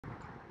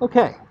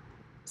Okay,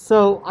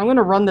 so I'm going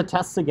to run the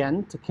tests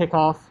again to kick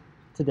off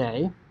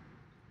today.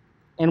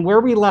 And where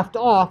we left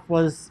off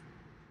was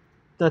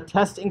the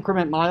test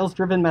increment miles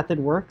driven method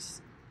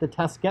works, the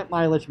test get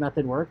mileage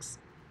method works,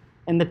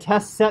 and the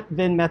test set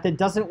VIN method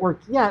doesn't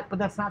work yet, but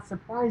that's not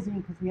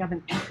surprising because we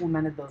haven't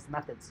implemented those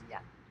methods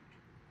yet.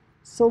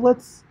 So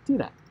let's do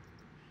that.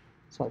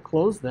 So I'll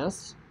close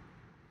this.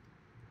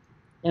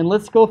 And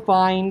let's go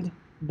find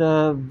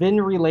the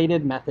VIN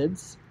related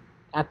methods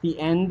at the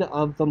end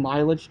of the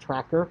mileage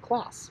tracker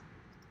class.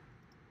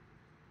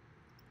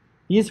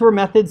 These were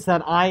methods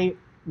that I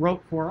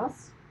wrote for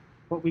us,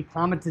 but we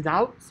commented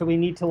out, so we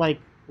need to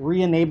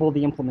re-enable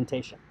the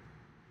implementation.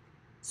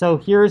 So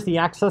here's the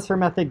accessor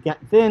method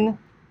getVin.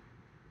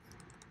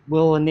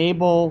 We'll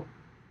enable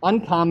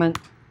uncomment,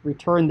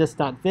 return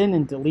this.vin,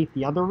 and delete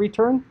the other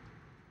return.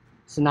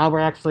 So now we're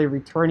actually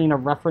returning a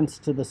reference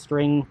to the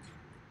string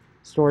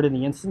stored in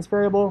the instance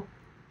variable.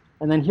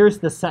 And then here's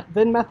the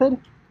setVin method.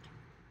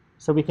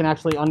 So we can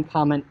actually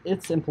uncomment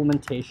its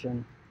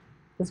implementation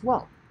as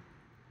well.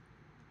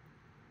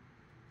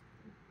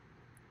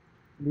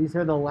 These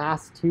are the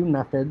last two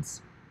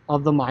methods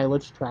of the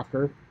mileage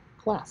tracker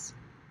class.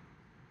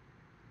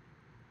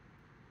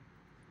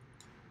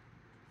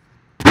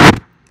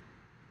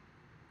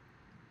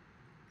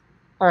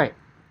 All right,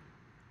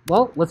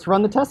 well, let's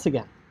run the tests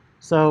again.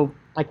 So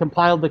I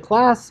compiled the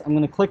class. I'm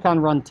going to click on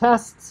Run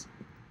Tests.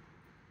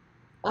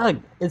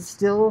 Ugh, it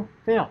still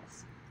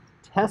fails.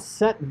 Test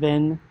set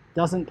VIN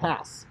doesn't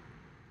pass.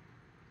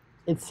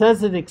 It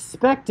says it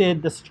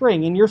expected the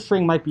string, and your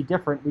string might be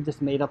different. We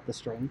just made up the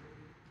string.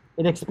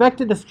 It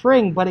expected the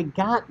string, but it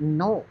got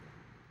null.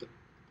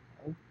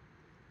 Okay.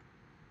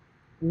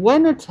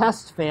 When a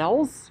test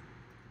fails,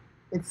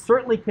 it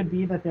certainly could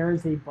be that there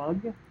is a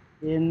bug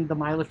in the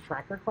mileage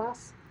tracker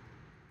class,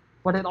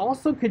 but it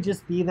also could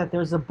just be that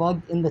there's a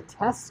bug in the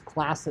test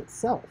class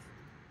itself.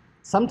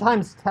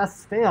 Sometimes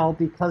tests fail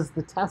because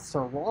the tests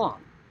are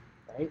wrong,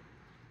 right?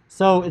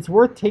 So it's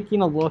worth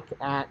taking a look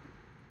at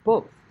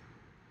both.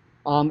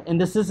 And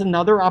this is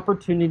another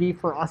opportunity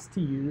for us to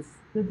use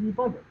the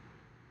debugger.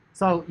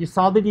 So you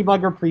saw the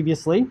debugger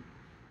previously.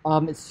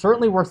 It's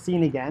certainly worth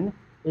seeing again.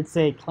 It's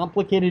a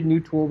complicated new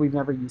tool we've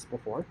never used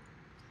before.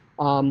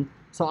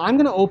 So I'm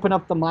going to open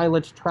up the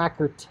mileage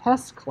tracker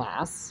test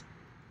class,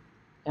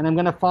 and I'm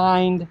going to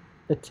find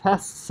the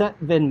test set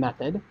VIN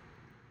method.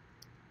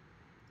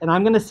 And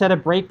I'm going to set a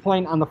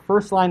breakpoint on the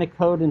first line of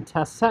code in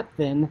test set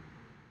VIN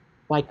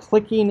by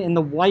clicking in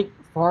the white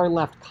far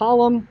left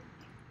column.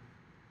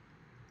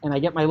 And I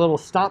get my little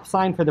stop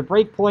sign for the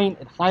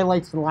breakpoint. It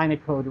highlights the line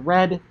of code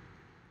red.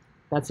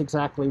 That's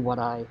exactly what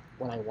I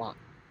want.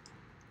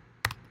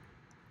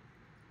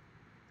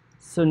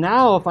 So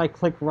now if I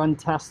click Run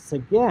Tests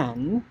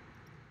again,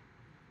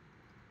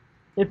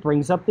 it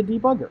brings up the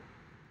debugger.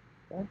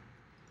 Okay.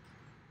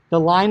 The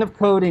line of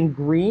code in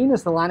green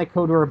is the line of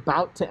code we're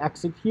about to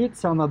execute.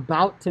 So I'm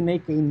about to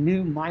make a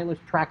new mileage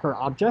tracker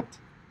object.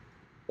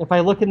 If I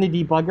look in the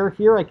debugger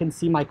here, I can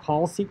see my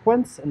call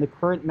sequence, and the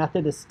current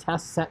method is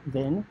test set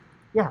VIN.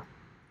 Yeah.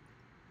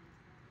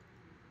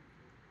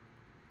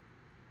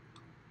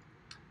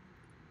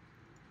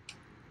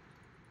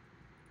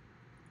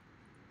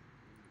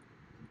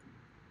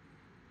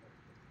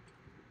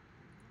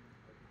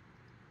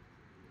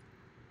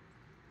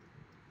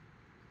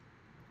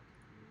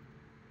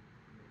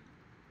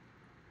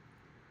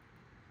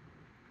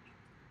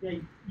 Yeah,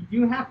 you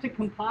do have to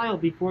compile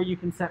before you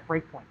can set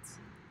breakpoints.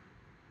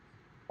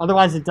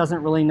 Otherwise, it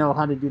doesn't really know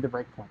how to do the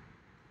breakpoint.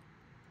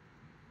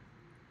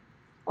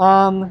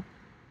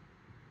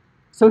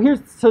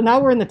 So now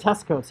we're in the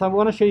test code. So I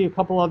want to show you a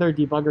couple other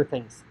debugger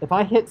things. If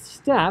I hit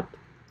step,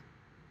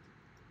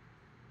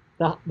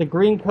 the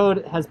green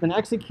code has been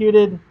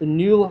executed. The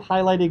new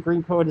highlighted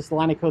green code is the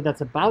line of code that's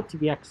about to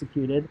be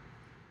executed.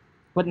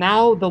 But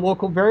now the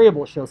local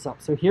variable shows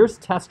up. So here's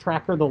test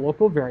tracker, the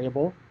local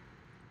variable.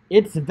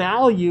 Its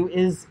value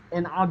is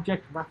an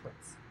object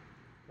reference,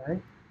 okay?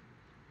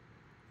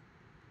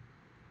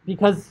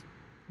 Because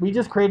we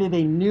just created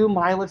a new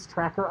mileage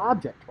tracker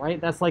object,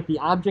 right? That's like the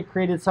object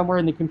created somewhere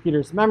in the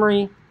computer's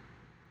memory.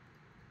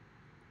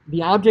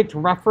 The object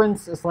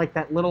reference is like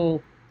that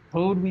little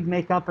code we'd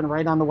make up and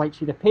write on the white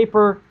sheet of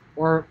paper,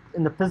 or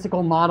in the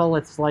physical model,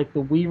 it's like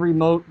the Wii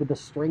remote with a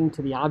string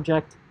to the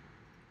object.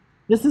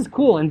 This is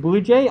cool. In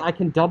BlueJ, I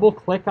can double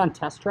click on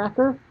test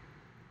tracker,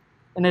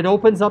 and it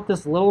opens up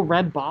this little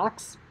red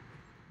box,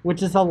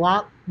 which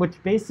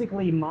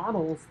basically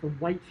models the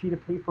white sheet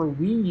of paper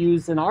we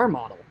use in our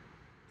model.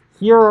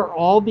 Here are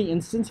all the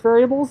instance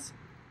variables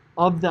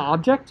of the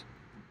object,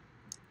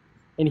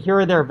 and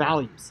here are their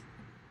values.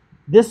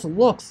 This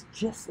looks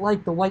just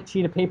like the white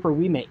sheet of paper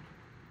we make.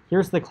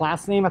 Here's the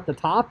class name at the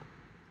top.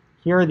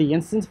 Here are the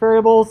instance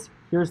variables.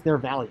 Here's their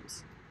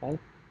values. Okay?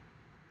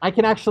 I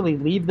can actually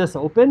leave this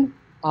open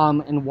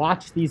and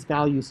watch these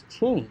values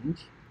change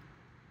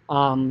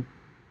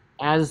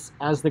as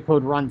the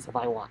code runs if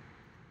I want.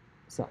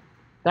 So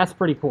that's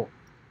pretty cool.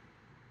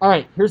 All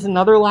right, here's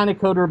another line of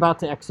code we're about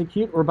to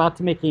execute. We're about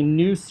to make a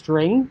new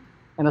string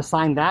and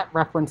assign that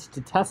reference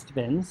to test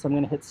bin. So I'm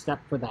going to hit step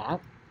for that.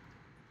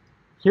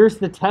 Here's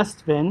the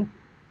test bin.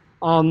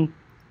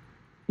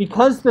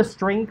 Because the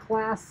string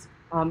class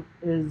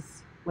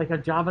is like a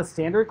Java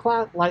standard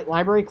class,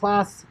 library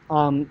class,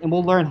 and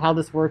we'll learn how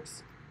this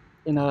works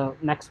in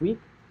next week.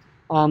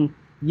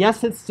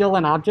 Yes, it's still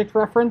an object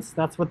reference.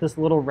 That's what this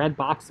little red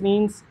box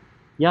means.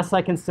 Yes,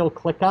 I can still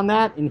click on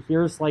that, and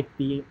here's like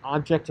the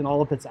object and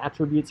all of its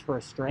attributes for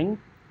a string.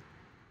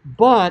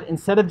 But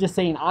instead of just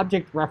saying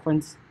object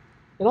reference,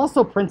 it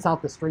also prints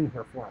out the string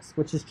here for us,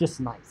 which is just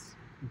nice.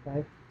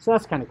 Okay, so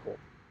that's kind of cool.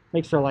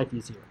 Makes our life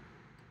easier.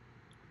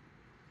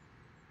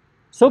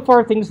 So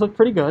far, things look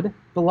pretty good.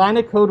 The line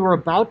of code we're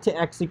about to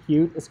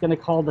execute is going to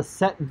call the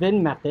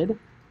setVin method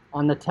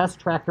on the test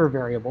tracker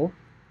variable,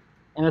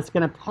 and it's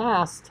going to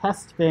pass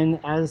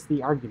testvin as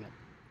the argument.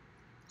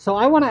 So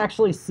I want to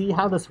actually see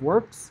how this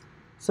works.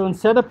 So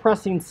instead of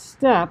pressing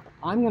step,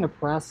 I'm going to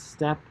press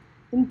step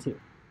into.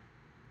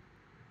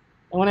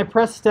 And when I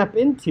press step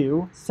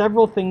into,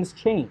 several things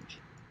change.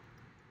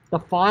 The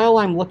file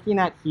I'm looking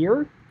at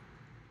here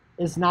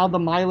is now the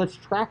mileage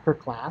tracker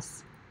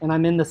class, and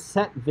I'm in the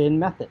setVin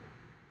method.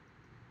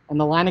 And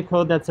the line of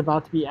code that's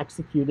about to be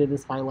executed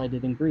is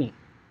highlighted in green.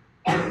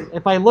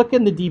 If I look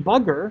in the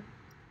debugger,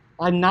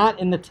 I'm not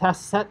in the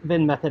test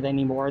setVin method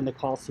anymore in the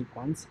call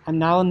sequence. I'm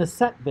now in the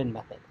setVin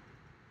method.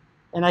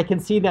 And I can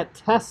see that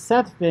test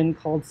setVin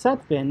called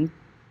setVin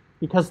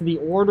because of the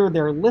order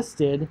they're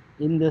listed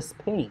in this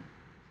pane.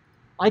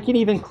 I can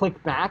even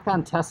click back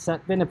on test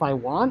setVin if I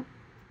want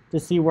to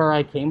see where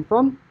I came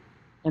from,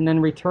 and then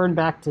return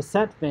back to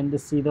setVin to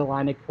see the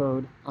line of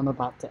code I'm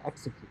about to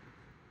execute.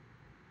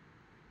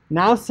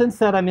 Now, since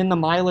that I'm in the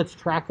mileage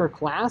tracker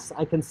class,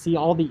 I can see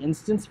all the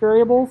instance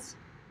variables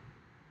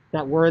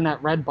that were in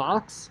that red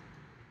box.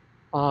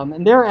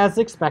 And they're as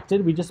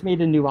expected. We just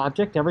made a new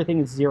object. Everything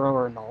is 0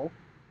 or null.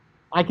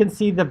 I can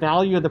see the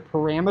value of the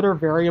parameter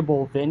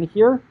variable vin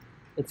here.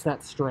 It's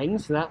that string,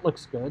 so that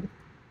looks good.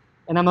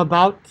 And I'm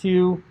about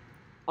to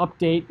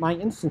update my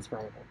instance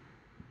variable.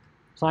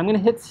 So I'm going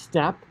to hit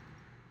step.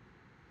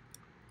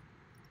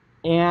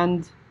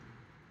 And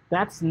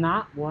that's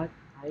not what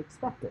I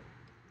expected.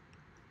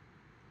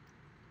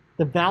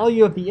 The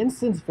value of the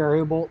instance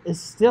variable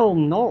is still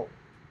null.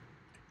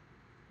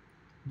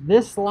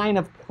 This line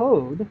of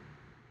code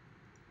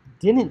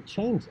didn't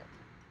change it.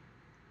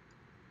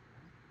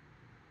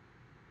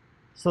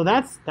 So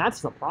that's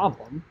the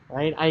problem,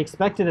 right? I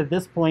expected at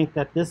this point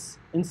that this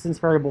instance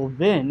variable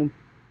vin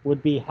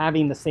would be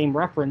having the same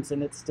reference,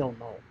 and it's still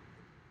null.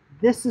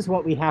 This is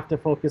what we have to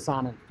focus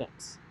on and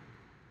fix.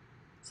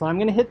 So I'm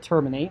going to hit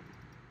terminate.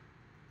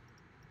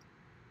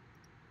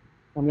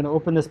 I'm going to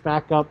open this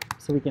back up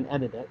so we can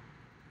edit it.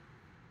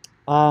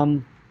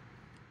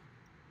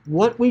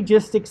 What we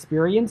just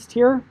experienced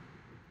here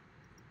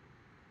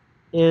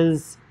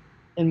is,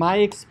 in my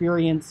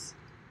experience,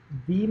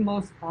 the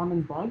most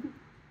common bug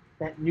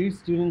that new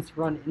students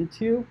run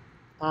into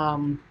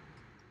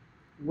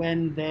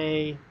when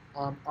they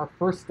are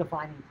first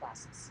defining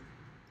classes.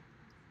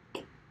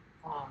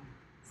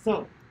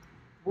 So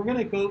we're going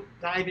to go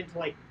dive into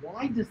like,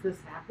 why does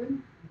this happen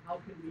and how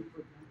can we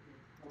prevent it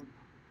from happening?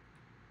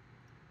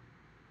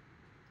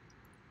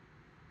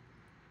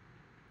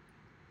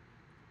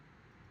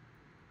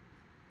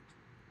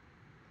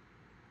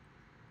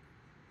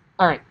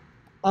 All right,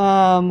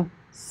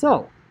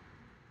 so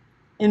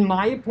in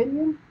my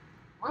opinion,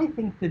 I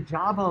think the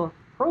Java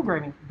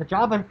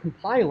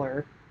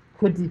compiler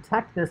could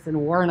detect this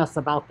and warn us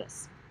about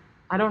this.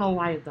 I don't know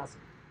why it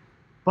doesn't.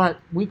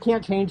 But we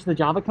can't change the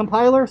Java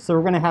compiler, so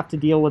we're going to have to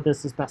deal with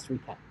this as best we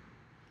can.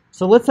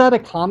 So let's add a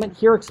comment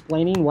here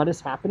explaining what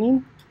is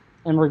happening,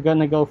 and we're going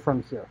to go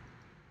from here.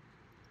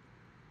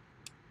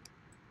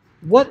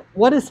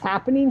 What is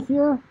happening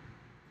here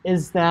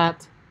is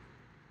that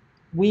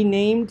we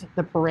named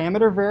the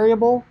parameter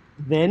variable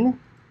vin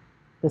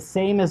the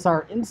same as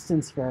our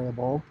instance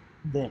variable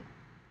vin.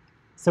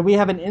 So we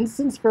have an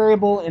instance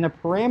variable and a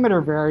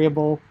parameter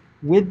variable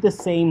with the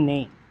same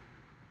name.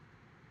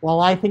 While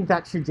I think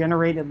that should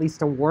generate at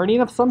least a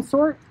warning of some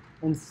sort,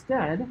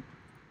 instead,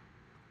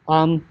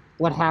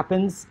 what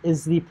happens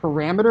is the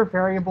parameter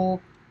variable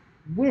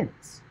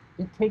wins.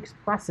 It takes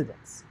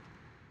precedence.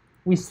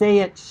 We say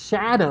it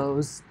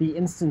shadows the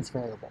instance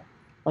variable.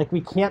 Like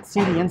we can't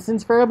see the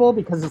instance variable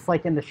because it's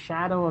like in the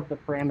shadow of the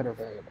parameter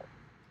variable.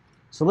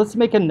 So let's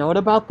make a note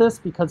about this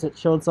because it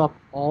shows up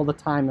all the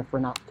time if we're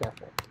not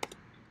careful.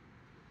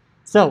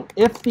 So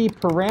if the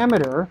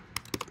parameter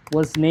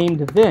was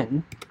named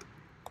vin,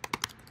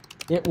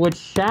 it would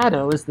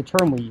shadow, is the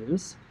term we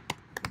use,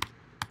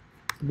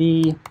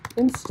 the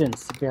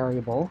instance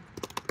variable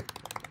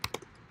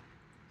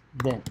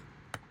vin.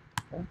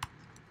 Okay?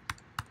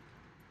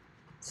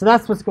 So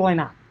that's what's going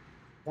on.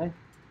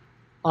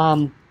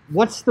 Okay?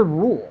 What's the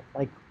rule?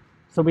 Like,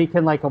 so we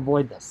can like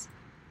avoid this.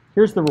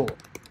 Here's the rule.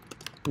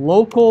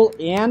 Local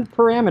and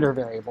parameter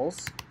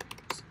variables,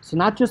 so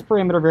not just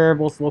parameter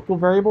variables, local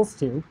variables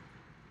too,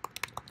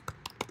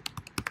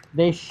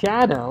 they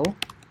shadow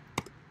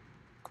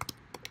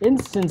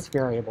instance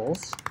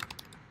variables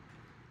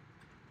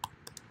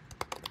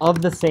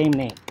of the same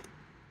name.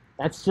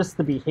 That's just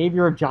the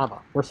behavior of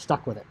Java. We're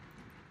stuck with it.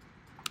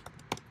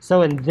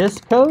 So in this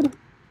code,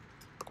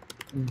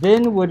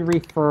 then would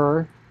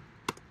refer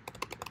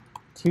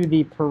to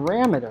the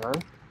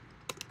parameter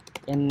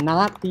and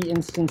not the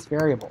instance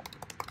variable.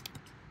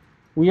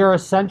 We are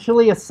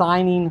essentially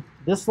assigning,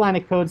 this line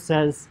of code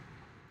says,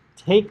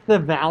 take the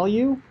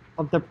value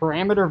of the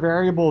parameter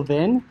variable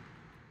then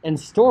and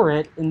store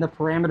it in the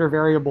parameter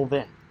variable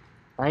then,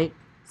 right?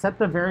 Set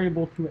the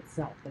variable to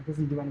itself. That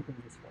doesn't do anything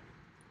useful,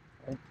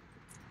 right?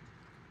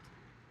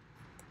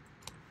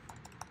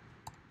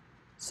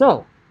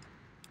 So,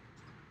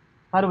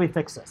 how do we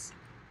fix this?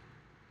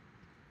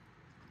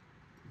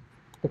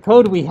 The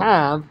code we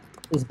have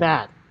is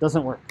bad,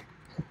 doesn't work.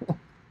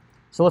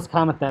 So let's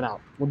comment that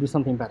out. We'll do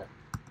something better.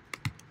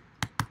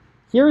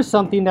 Here's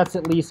something that's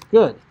at least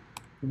good.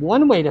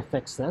 One way to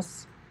fix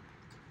this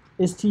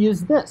is to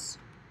use this.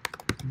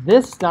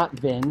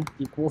 This.vin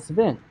equals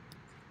vin.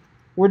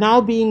 We're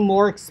now being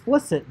more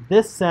explicit.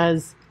 This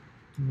says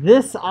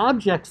this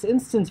object's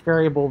instance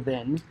variable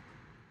vin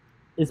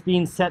is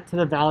being set to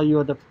the value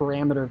of the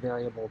parameter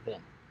variable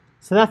vin.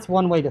 So that's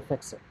one way to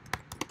fix it.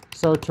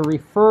 So to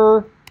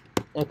refer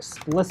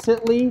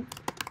explicitly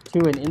to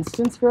an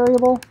instance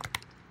variable,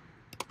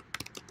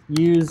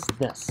 use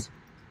this.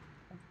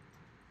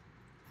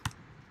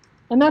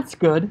 And that's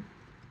good.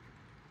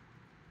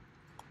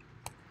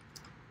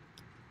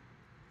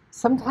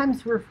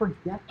 Sometimes we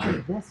forget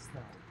this though.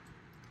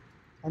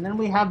 And then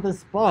we have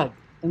this bug,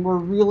 and we're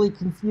really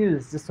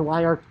confused as to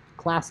why our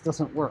class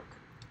doesn't work.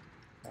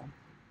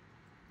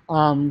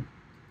 Okay.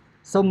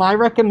 So my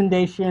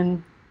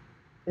recommendation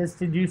is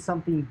to do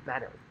something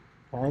better.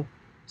 Okay?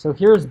 So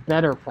here's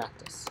better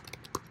practice.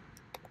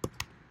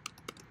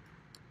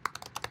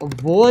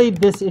 Avoid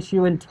this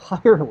issue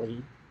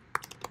entirely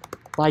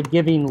by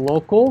giving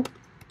local,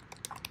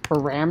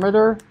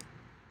 parameter,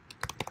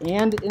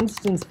 and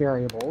instance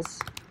variables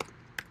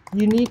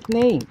unique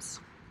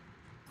names.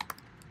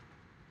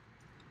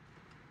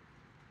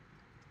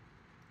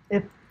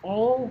 If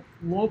all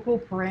local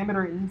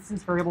parameter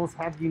instance variables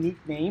have unique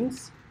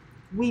names,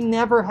 we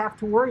never have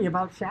to worry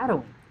about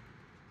shadowing.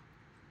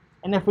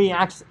 And if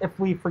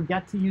we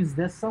forget to use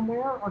this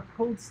somewhere, our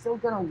code's still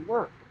going to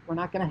work. We're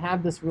not going to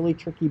have this really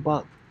tricky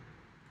bug.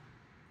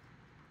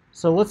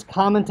 So let's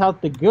comment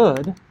out the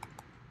good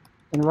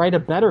and write a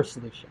better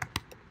solution.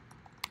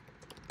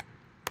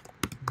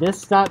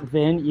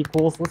 This.vin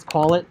equals, let's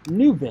call it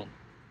new vin.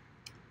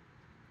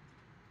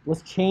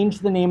 Let's change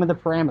the name of the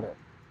parameter.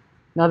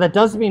 Now that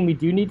does mean we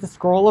do need to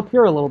scroll up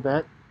here a little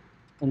bit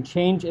and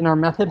change in our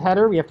method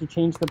header. We have to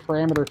change the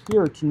parameter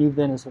here to new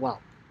vin as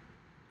well,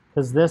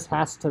 because this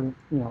has to,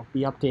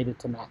 be updated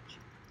to match.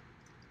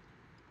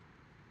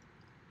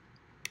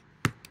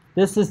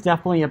 This is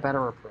definitely a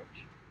better approach.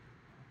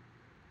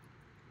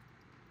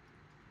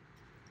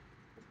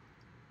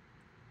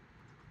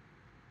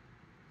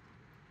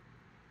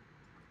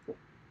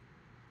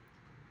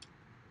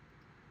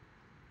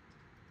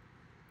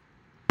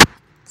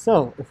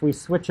 So if we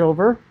switch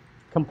over,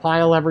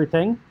 compile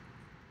everything,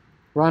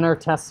 run our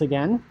tests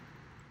again.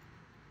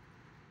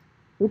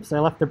 Oops, I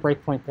left the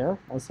breakpoint there.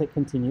 Let's hit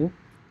continue.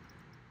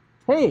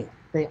 Hey,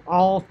 they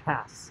all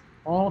pass.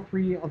 All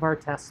 3 of our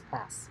tests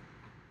pass.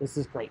 This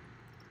is great.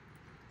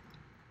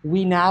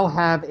 We now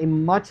have a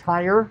much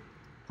higher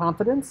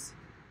confidence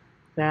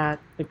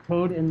that the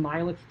code in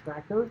mileage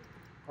tracker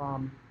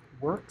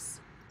works.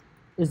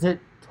 Is it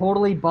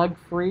totally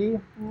bug-free?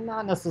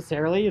 Not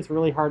necessarily. It's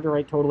really hard to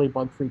write totally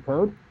bug-free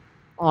code.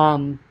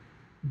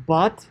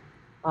 But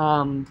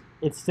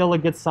it's still a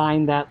good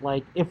sign that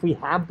if we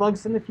have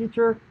bugs in the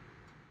future,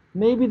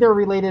 maybe they're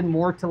related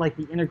more to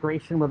the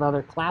integration with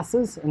other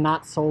classes and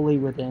not solely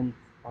within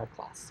our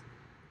class.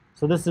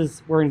 So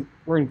we're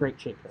in great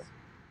shape here.